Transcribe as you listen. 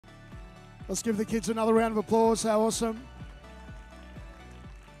Let's give the kids another round of applause. How awesome.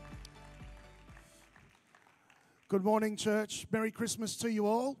 Good morning, church. Merry Christmas to you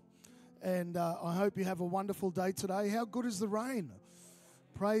all. And I hope you have a wonderful day today. How good is the rain?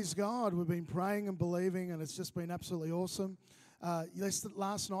 Praise God. We've been praying and believing, and it's just been absolutely awesome.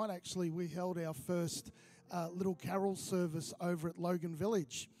 Last night, actually, we held our first little carol service over at Logan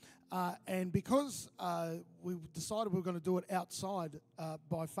Village. And because we decided we were going to do it outside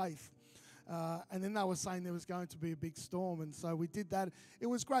by faith, and then they were saying there was going to be a big storm, and so we did that. It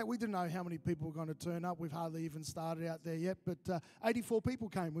was great. We didn't know how many people were going to turn up. We've hardly even started out there yet, but 84 people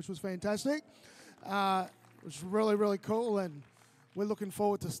came, which was fantastic. It was really, really cool, and we're looking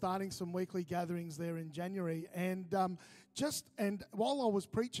forward to starting some weekly gatherings there in January. And while I was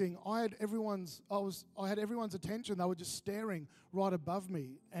preaching, I had everyone's attention. They were just staring right above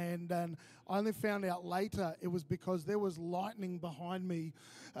me, and I only found out later it was because there was lightning behind me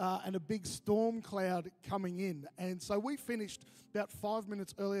and a big storm cloud coming in. And so we finished about 5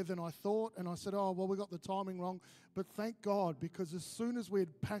 minutes earlier than I thought, and I said, "Oh well, we got the timing wrong." But thank God, because as soon as we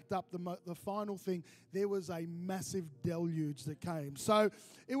had packed up the final thing, there was a massive deluge that came. So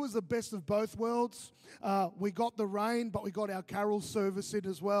it was the best of both worlds. We got the rain, but we got our carol service in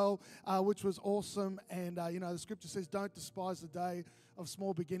as well, which was awesome. And, the scripture says, don't despise the day of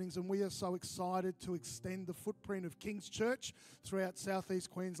small beginnings. And we are so excited to extend the footprint of King's Church throughout southeast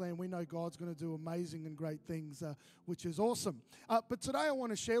Queensland. We know God's going to do amazing and great things, which is awesome. But today I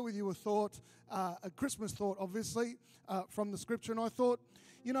want to share with you a thought, a Christmas thought, obviously, from the scripture. And I thought,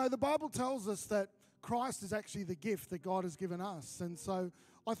 the Bible tells us that Christ is actually the gift that God has given us. And so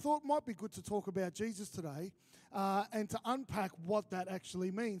I thought it might be good to talk about Jesus today and to unpack what that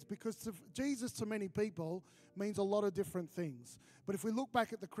actually means, because Jesus to many people means a lot of different things. But if we look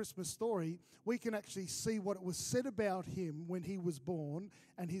back at the Christmas story, we can actually see what it was said about him when he was born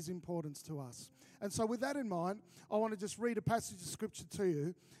and his importance to us. And so with that in mind, I want to just read a passage of scripture to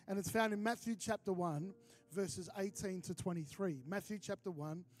you, and it's found in Matthew chapter 1, verses 18 to 23. Matthew chapter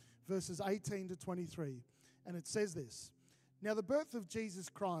 1, verses 18 to 23. And it says this: Now the birth of Jesus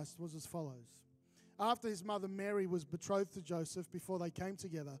Christ was as follows. After his mother Mary was betrothed to Joseph, before they came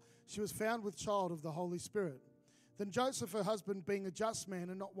together, she was found with child of the Holy Spirit. Then Joseph, her husband, being a just man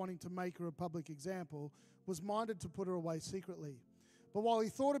and not wanting to make her a public example, was minded to put her away secretly. But while he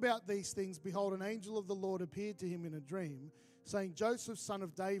thought about these things, behold, an angel of the Lord appeared to him in a dream, saying, Joseph, son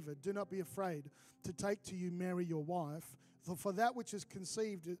of David, do not be afraid to take to you Mary your wife, for that which is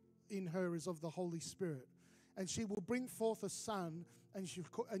conceived in her is of the Holy Spirit. And she will bring forth a son, and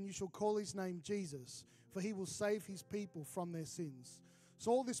you shall call his name Jesus, for he will save his people from their sins. So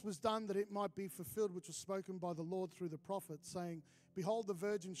all this was done that it might be fulfilled, which was spoken by the Lord through the prophet, saying, Behold, the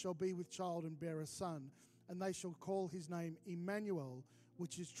virgin shall be with child and bear a son, and they shall call his name Emmanuel,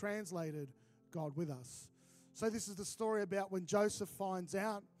 which is translated God with us. So this is the story about when Joseph finds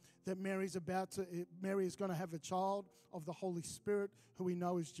out that Mary is going to have a child of the Holy Spirit, who we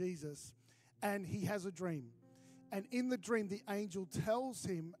know is Jesus, and he has a dream. And in the dream, the angel tells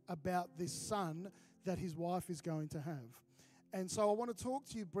him about this son that his wife is going to have. And so I want to talk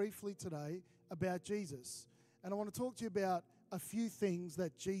to you briefly today about Jesus. And I want to talk to you about a few things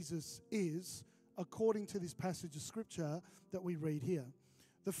that Jesus is, according to this passage of scripture that we read here.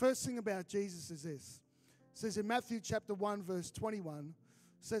 The first thing about Jesus is this. It says in Matthew chapter 1, verse 21,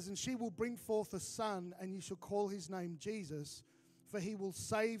 says, And she will bring forth a son, and you shall call his name Jesus, for he will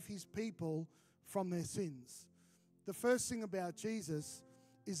save his people from their sins. The first thing about Jesus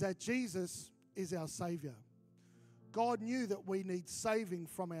is that Jesus is our Savior. God knew that we need saving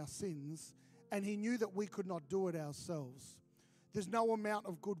from our sins, and he knew that we could not do it ourselves. There's no amount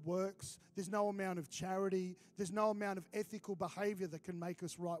of good works, there's no amount of charity, there's no amount of ethical behavior that can make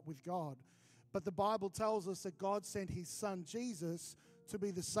us right with God. But the Bible tells us that God sent his son Jesus to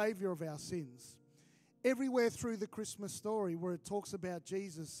be the Savior of our sins. Everywhere through the Christmas story where it talks about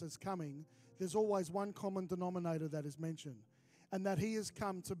Jesus as coming, there's always one common denominator that is mentioned, and that he has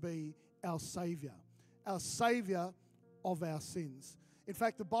come to be our Savior of our sins. In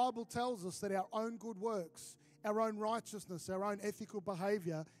fact, the Bible tells us that our own good works, our own righteousness, our own ethical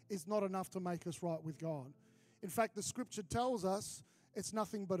behavior is not enough to make us right with God. In fact, the scripture tells us it's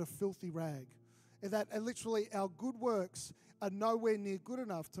nothing but a filthy rag. That literally our good works are nowhere near good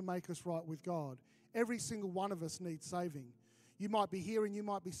enough to make us right with God. Every single one of us needs saving. You might be here and you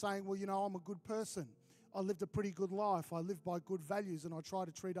might be saying, well, I'm a good person. I lived a pretty good life. I live by good values and I try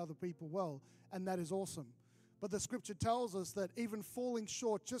to treat other people well. And that is awesome. But the scripture tells us that even falling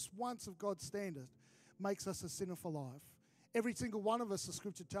short just once of God's standard makes us a sinner for life. Every single one of us, the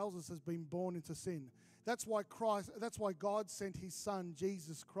scripture tells us, has been born into sin. That's why God sent his son,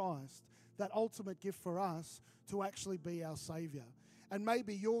 Jesus Christ, that ultimate gift for us to actually be our Savior. And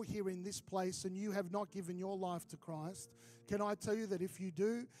maybe you're here in this place and you have not given your life to Christ. Can I tell you that if you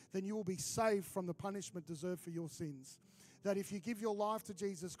do, then you will be saved from the punishment deserved for your sins. That if you give your life to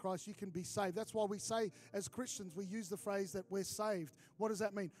Jesus Christ, you can be saved. That's why we say, as Christians, we use the phrase that we're saved. What does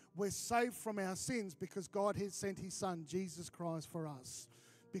that mean? We're saved from our sins because God has sent His Son, Jesus Christ, for us.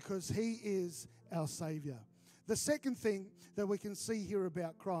 Because He is our Savior. The second thing that we can see here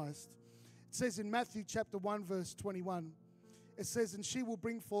about Christ, it says in Matthew chapter 1, verse 21, it says, "And she will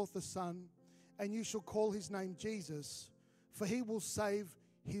bring forth a son, and you shall call his name Jesus, for he will save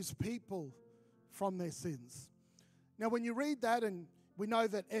his people from their sins." Now, when you read that, and we know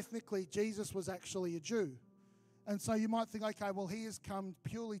that ethnically Jesus was actually a Jew, and so you might think, okay, well, he has come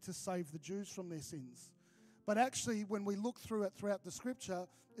purely to save the Jews from their sins. But actually, when we look through it throughout the scripture,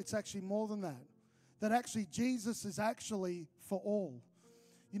 it's actually more than that. That actually Jesus is actually for all.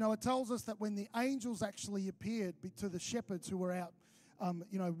 You know, it tells us that when the angels actually appeared to the shepherds who were out,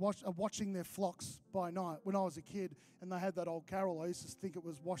 watching their flocks by night. When I was a kid and they had that old carol, I used to think it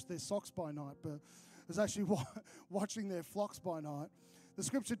was wash their socks by night, but it was actually watching their flocks by night. The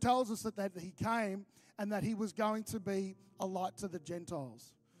scripture tells us that he came and that he was going to be a light to the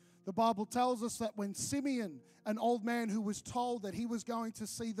Gentiles. The Bible tells us that when Simeon, an old man who was told that he was going to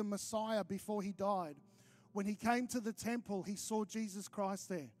see the Messiah before he died, when he came to the temple, he saw Jesus Christ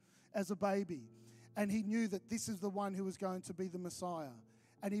there as a baby. And he knew that this is the one who was going to be the Messiah.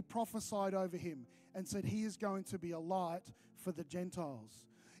 And he prophesied over him and said he is going to be a light for the Gentiles.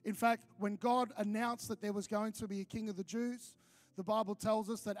 In fact, when God announced that there was going to be a king of the Jews, the Bible tells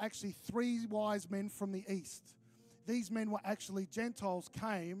us that actually 3 wise men from the east, these men were actually Gentiles,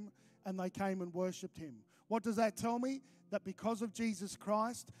 came and they came and worshipped him. What does that tell me? That because of Jesus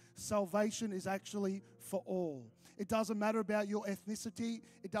Christ, salvation is actually for all. It doesn't matter about your ethnicity.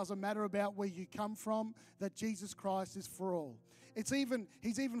 It doesn't matter about where you come from, that Jesus Christ is for all.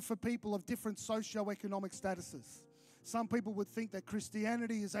 He's even for people of different socio-economic statuses. Some people would think that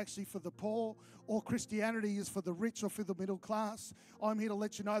Christianity is actually for the poor, or Christianity is for the rich or for the middle class. I'm here to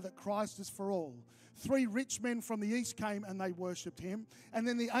let you know that Christ is for all. 3 rich men from the east came and they worshipped him. And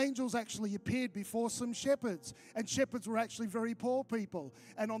then the angels actually appeared before some shepherds. And shepherds were actually very poor people.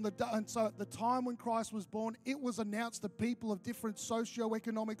 And so at the time when Christ was born, it was announced to people of different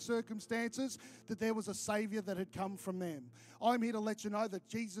socio-economic circumstances that there was a Savior that had come from them. I'm here to let you know that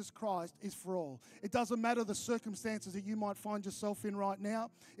Jesus Christ is for all. It doesn't matter the circumstances that you might find yourself in right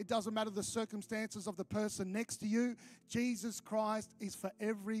now. It doesn't matter the circumstances of the person next to you. Jesus Christ is for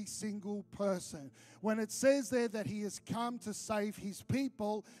every single person. When it says there that he has come to save his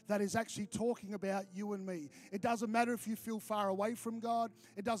people, that is actually talking about you and me. It doesn't matter if you feel far away from God.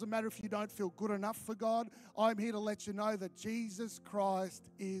 It doesn't matter if you don't feel good enough for God. I'm here to let you know that Jesus Christ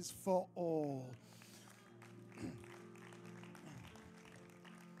is for all.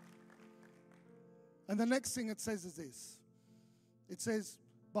 And the next thing it says is this. It says,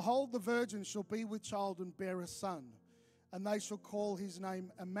 "Behold, the virgin shall be with child and bear a son, and they shall call his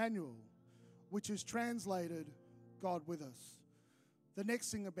name Emmanuel," which is translated, God with us. The next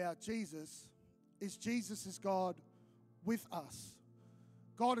thing about Jesus is God with us.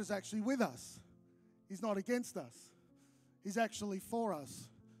 God is actually with us. He's not against us. He's actually for us.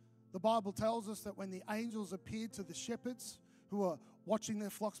 The Bible tells us that when the angels appeared to the shepherds who were watching their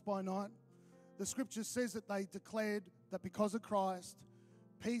flocks by night, the scripture says that they declared that because of Christ,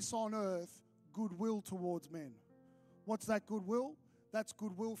 peace on earth, goodwill towards men. What's that goodwill? That's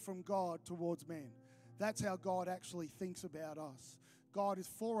goodwill from God towards men. That's how God actually thinks about us. God is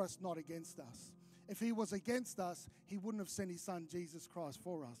for us, not against us. If he was against us, he wouldn't have sent his son Jesus Christ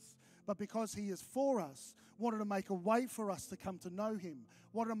for us. But because he is for us, wanted to make a way for us to come to know him,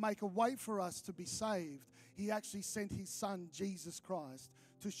 wanted to make a way for us to be saved, he actually sent his son Jesus Christ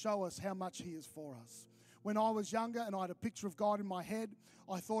to show us how much he is for us. When I was younger and I had a picture of God in my head,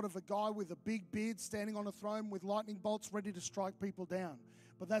 I thought of a guy with a big beard standing on a throne with lightning bolts ready to strike people down.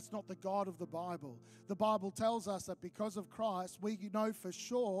 But that's not the God of the Bible. The Bible tells us that because of Christ, we know for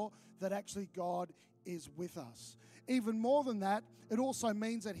sure that actually God is with us. Even more than that, it also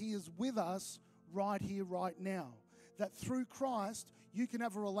means that he is with us right here, right now. That through Christ, you can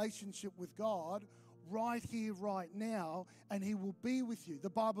have a relationship with God right here, right now, and he will be with you. The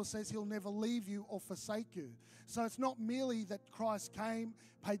Bible says he'll never leave you or forsake you. So it's not merely that Christ came,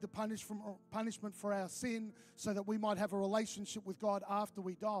 paid the punishment for our sin so that we might have a relationship with God after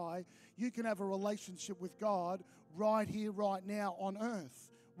we die. You can have a relationship with God right here, right now on earth.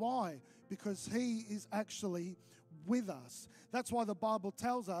 Why? Because he is actually with us. That's why the Bible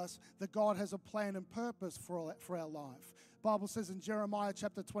tells us that God has a plan and purpose for our life. Bible says in Jeremiah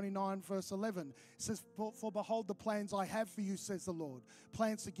chapter 29, verse 11, it says, for behold, the plans I have for you, says the Lord,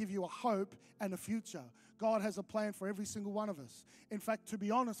 plans to give you a hope and a future. God has a plan for every single one of us. In fact, to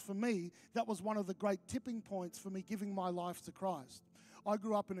be honest, for me, that was one of the great tipping points for me giving my life to Christ. I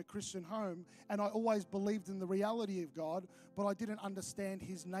grew up in a Christian home, and I always believed in the reality of God, but I didn't understand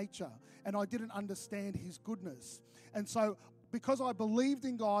His nature, and I didn't understand His goodness. And so, because I believed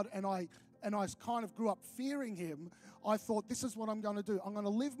in God and I kind of grew up fearing Him, I thought, this is what I'm going to do. I'm going to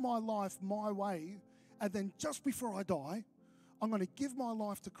live my life my way, and then just before I die, I'm going to give my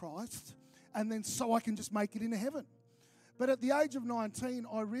life to Christ, and then so I can just make it into heaven. But at the age of 19,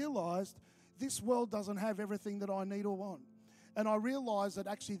 I realized this world doesn't have everything that I need or want. And I realized that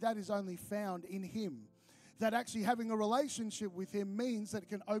actually that is only found in Him. That actually having a relationship with Him means that it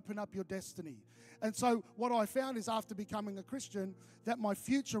can open up your destiny. And so what I found is after becoming a Christian, that my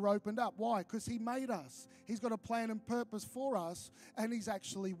future opened up. Why? Because He made us. He's got a plan and purpose for us, and He's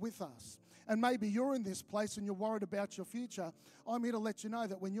actually with us. And maybe you're in this place and you're worried about your future. I'm here to let you know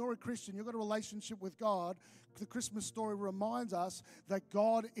that when you're a Christian, you've got a relationship with God. The Christmas story reminds us that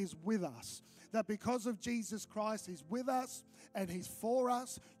God is with us. That because of Jesus Christ, He's with us and He's for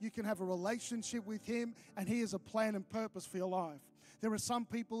us. You can have a relationship with Him, and He has a plan and purpose for your life. There are some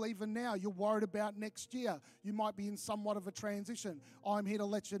people even now, you're worried about next year. You might be in somewhat of a transition. I'm here to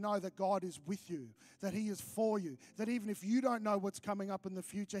let you know that God is with you, that He is for you, that even if you don't know what's coming up in the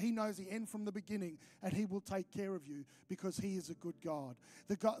future, He knows the end from the beginning, and He will take care of you because He is a good God.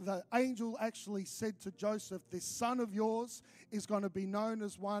 The angel actually said to Joseph, this son of yours is going to be known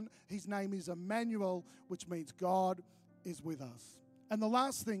as one. His name is Emmanuel, which means God is with us. And the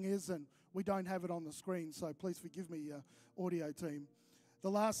last thing is, and we don't have it on the screen, so please forgive me, audio team. The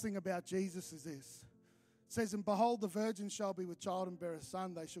last thing about Jesus is this. It says, and behold, the virgin shall be with child and bear a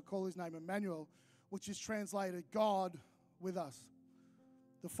son. They shall call his name Emmanuel, which is translated God with us.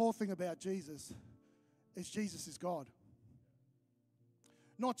 The fourth thing about Jesus is God.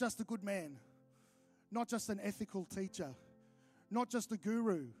 Not just a good man, not just an ethical teacher, not just a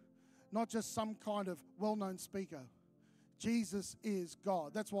guru, not just some kind of well-known speaker. Jesus is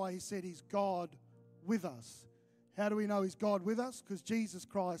God. That's why He said He's God with us. How do we know He's God with us? Because Jesus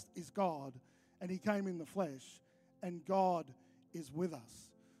Christ is God, and He came in the flesh, and God is with us.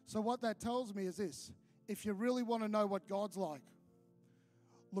 So what that tells me is this. If you really want to know what God's like,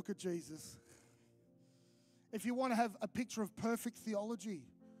 look at Jesus. If you want to have a picture of perfect theology,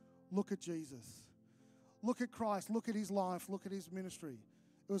 look at Jesus. Look at Christ. Look at His life. Look at His ministry.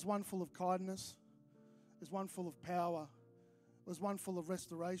 It was one full of kindness. It was one full of power. It was one full of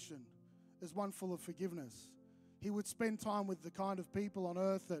restoration. It was one full of forgiveness. He would spend time with the kind of people on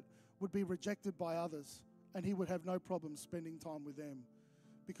earth that would be rejected by others, and He would have no problem spending time with them.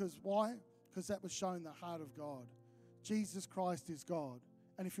 Because why? Because that was showing the heart of God. Jesus Christ is God.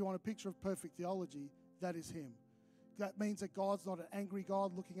 And if you want a picture of perfect theology, that is Him. That means that God's not an angry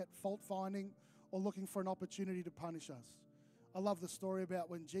God looking at fault finding or looking for an opportunity to punish us. I love the story about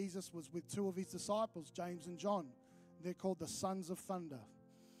when Jesus was with two of His disciples, James and John. They're called the sons of thunder.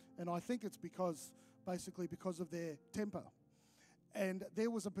 And I think it's because of their temper. And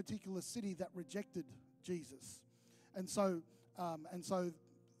there was a particular city that rejected Jesus. And so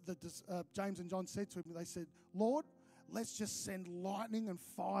James and John said to Him, they said, Lord, let's just send lightning and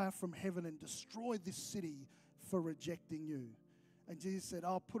fire from heaven and destroy this city for rejecting You. And Jesus said,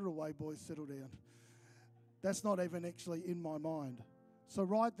 oh, put it away, boys, settle down. That's not even actually in my mind. So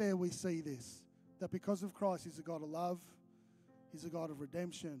right there we see this, that because of Christ, He's a God of love, He's a God of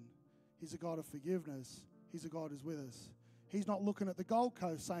redemption, He's a God of forgiveness, He's a God who's with us. He's not looking at the Gold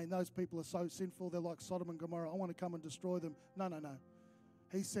Coast saying those people are so sinful, they're like Sodom and Gomorrah, I want to come and destroy them. No.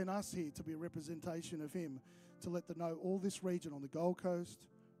 He sent us here to be a representation of Him, to let them know all this region on the Gold Coast,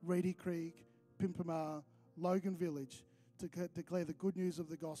 Reedy Creek, Pimpamar, Logan Village, to declare the good news of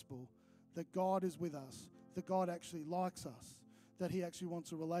the gospel, that God is with us, that God actually likes us, that He actually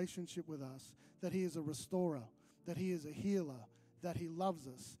wants a relationship with us, that He is a restorer, that He is a healer, that He loves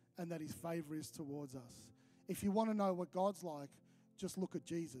us, and that His favor is towards us. If you want to know what God's like, just look at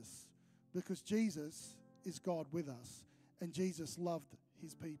Jesus, because Jesus is God with us, and Jesus loved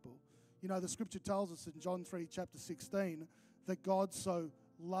His people. You know, the scripture tells us in John 3, chapter 16, that God so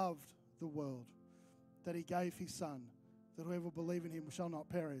loved the world that He gave His Son, that whoever believes in Him shall not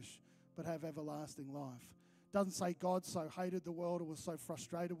perish, but have everlasting life. It doesn't say God so hated the world or was so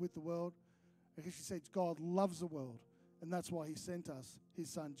frustrated with the world. It actually says God loves the world, and that's why He sent us His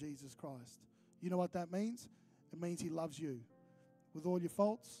Son, Jesus Christ. You know what that means? It means He loves you with all your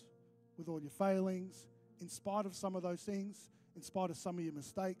faults, with all your failings, in spite of some of those things, in spite of some of your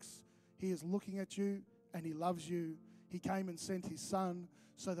mistakes. He is looking at you, and He loves you. He came and sent his Son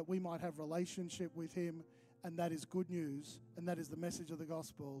so that we might have relationship with him, and that is good news, and that is the message of the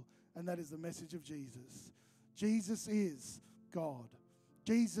gospel, and that is the message of Jesus. Jesus is God.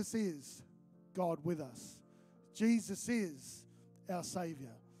 Jesus is God with us. Jesus is our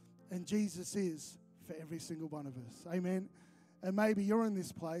Saviour, and Jesus is for every single one of us. Amen. And maybe you're in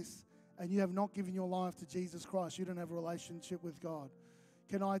this place and you have not given your life to Jesus Christ. You don't have a relationship with God.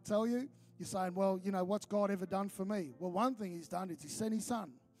 Can I tell you? You're saying, well, you know, what's God ever done for me? Well, one thing he's done is he sent his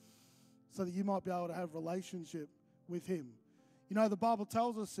Son so that you might be able to have a relationship with him. You know, the Bible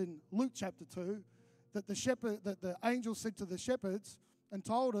tells us in Luke chapter 2 that the angel said to the shepherds and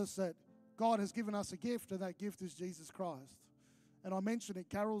told us that God has given us a gift, and that gift is Jesus Christ. And I mentioned at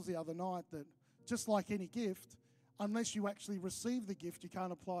Carol's the other night that just like any gift, unless you actually receive the gift, you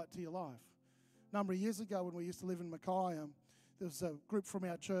can't apply it to your life. A number of years ago when we used to live in Mackay, there was a group from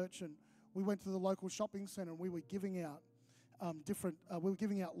our church, and we went to the local shopping centre, and we were giving out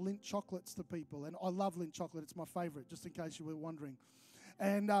Lindt chocolates to people. And I love Lindt chocolate. It's my favourite, just in case you were wondering.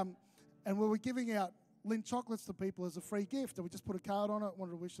 And we were giving out Lindt chocolates to people as a free gift. And we just put a card on it,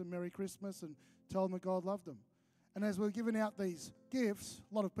 wanted to wish them Merry Christmas and tell them that God loved them. And as we were giving out these gifts,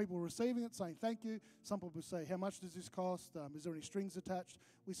 a lot of people were receiving it, saying thank you. Some people would say, how much does this cost? Is there any strings attached?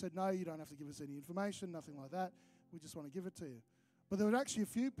 We said, no, you don't have to give us any information, nothing like that. We just want to give it to you. But there were actually a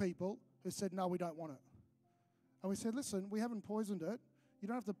few people who said, no, we don't want it. And we said, listen, we haven't poisoned it. You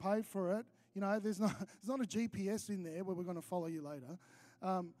don't have to pay for it. You know, there's not a GPS in there where we're going to follow you later.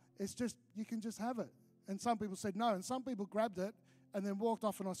 It's just, you can just have it. And some people said no. And some people grabbed it and then walked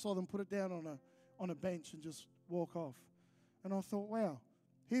off, and I saw them put it down on a bench and just walk off. And I thought, wow,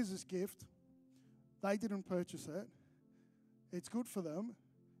 here's this gift. They didn't purchase it. It's good for them.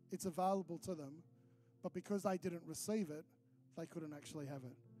 It's available to them. But because they didn't receive it, they couldn't actually have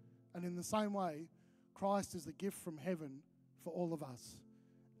it. And in the same way, Christ is the gift from heaven for all of us.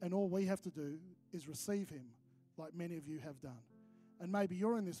 And all we have to do is receive him, like many of you have done. And maybe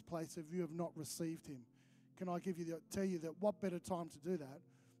you're in this place if you have not received him. Can I tell you that what better time to do that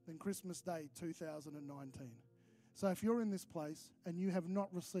than Christmas Day 2019? So if you're in this place and you have not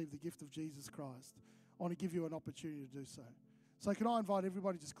received the gift of Jesus Christ, I want to give you an opportunity to do so. So can I invite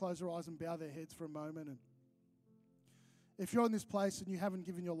everybody to just close their eyes and bow their heads for a moment? And if you're in this place and you haven't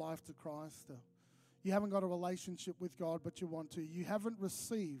given your life to Christ, you haven't got a relationship with God, but you want to, you haven't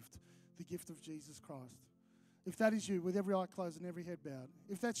received the gift of Jesus Christ. If that is you, with every eye closed and every head bowed,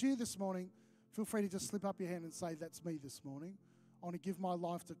 if that's you this morning, feel free to just slip up your hand and say, that's me this morning. I want to give my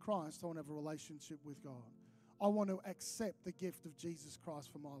life to Christ. I want to have a relationship with God. I want to accept the gift of Jesus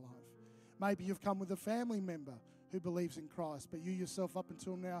Christ for my life. Maybe you've come with a family member who believes in Christ, but you yourself up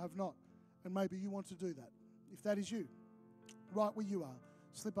until now have not. And maybe you want to do that. If that is you, right where you are,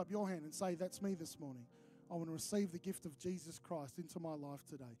 slip up your hand and say, that's me this morning. I want to receive the gift of Jesus Christ into my life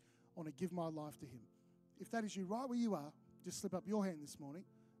today. I want to give my life to him. If that is you, right where you are, just slip up your hand this morning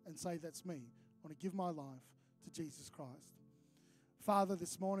and say, that's me. I want to give my life to Jesus Christ. Father,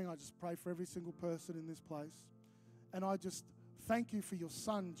 this morning I just pray for every single person in this place. And I just thank you for your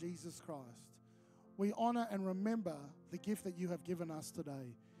Son, Jesus Christ. We honor and remember the gift that you have given us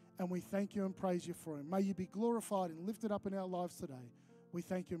today. And we thank you and praise you for him. May you be glorified and lifted up in our lives today. We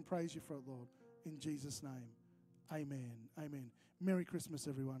thank you and praise you for it, Lord. In Jesus' name, amen. Amen. Merry Christmas,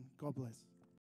 everyone. God bless.